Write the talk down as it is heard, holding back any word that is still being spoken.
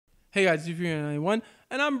Hey guys, it's Fury91,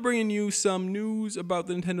 and I'm bringing you some news about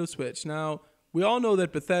the Nintendo Switch. Now, we all know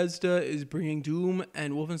that Bethesda is bringing Doom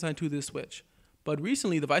and Wolfenstein 2 to the Switch. But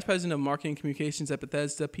recently, the Vice President of Marketing and Communications at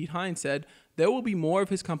Bethesda, Pete Hines, said there will be more of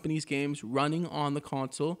his company's games running on the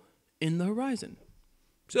console in the horizon.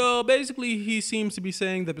 So basically, he seems to be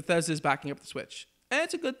saying that Bethesda is backing up the Switch. And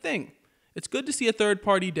it's a good thing. It's good to see a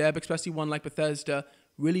third-party dev, especially one like Bethesda,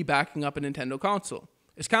 really backing up a Nintendo console.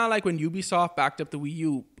 It's kind of like when Ubisoft backed up the Wii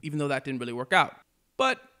U, even though that didn't really work out.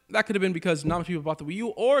 But that could have been because not much people bought the Wii U,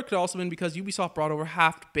 or it could also have been because Ubisoft brought over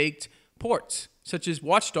half-baked ports, such as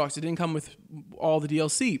Watch Dogs that didn't come with all the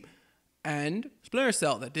DLC, and Splinter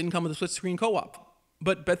Cell that didn't come with a split-screen co-op.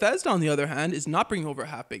 But Bethesda, on the other hand, is not bringing over a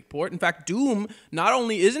half-baked port. In fact, Doom not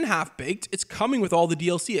only isn't half-baked, it's coming with all the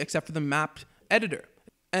DLC except for the mapped editor.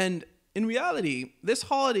 And in reality, this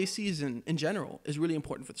holiday season in general is really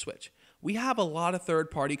important for the Switch. We have a lot of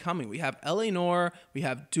third-party coming. We have LA Noire, we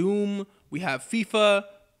have Doom, we have FIFA,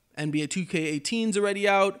 NBA 2K18's already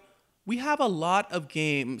out. We have a lot of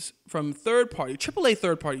games from third-party, AAA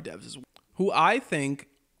third-party devs as well, who I think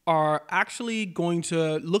are actually going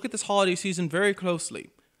to look at this holiday season very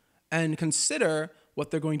closely and consider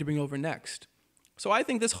what they're going to bring over next. So I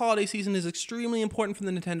think this holiday season is extremely important for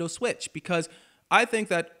the Nintendo Switch because I think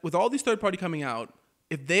that with all these third-party coming out,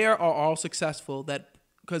 if they are all successful,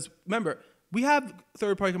 because remember, we have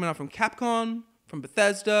third-party coming out from Capcom, from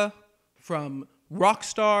Bethesda, from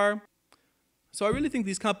Rockstar. So I really think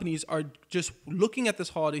these companies are just looking at this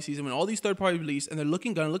holiday season when all these third-party release, and they're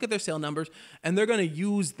going to look at their sale numbers, and they're going to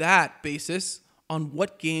use that basis on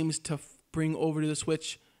what games to bring over to the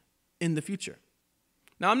Switch in the future.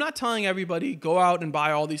 Now, I'm not telling everybody go out and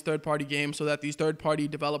buy all these third-party games so that these third-party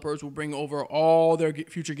developers will bring over all their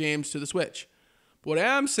future games to the Switch. But what I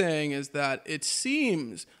am saying is that it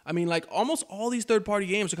seems, like almost all these third-party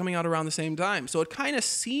games are coming out around the same time. So it kind of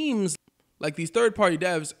seems like these third-party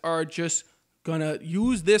devs are just going to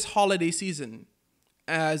use this holiday season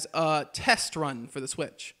as a test run for the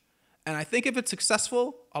Switch. And I think if it's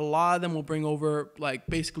successful, a lot of them will bring over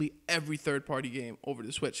basically every third-party game over to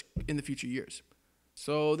the Switch in the future years.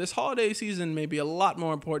 So this holiday season may be a lot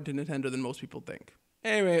more important to Nintendo than most people think.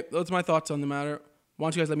 Anyway, those are my thoughts on the matter. Why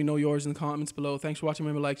don't you guys let me know yours in the comments below. Thanks for watching.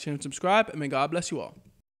 Remember to like, share, and subscribe. And may God bless you all.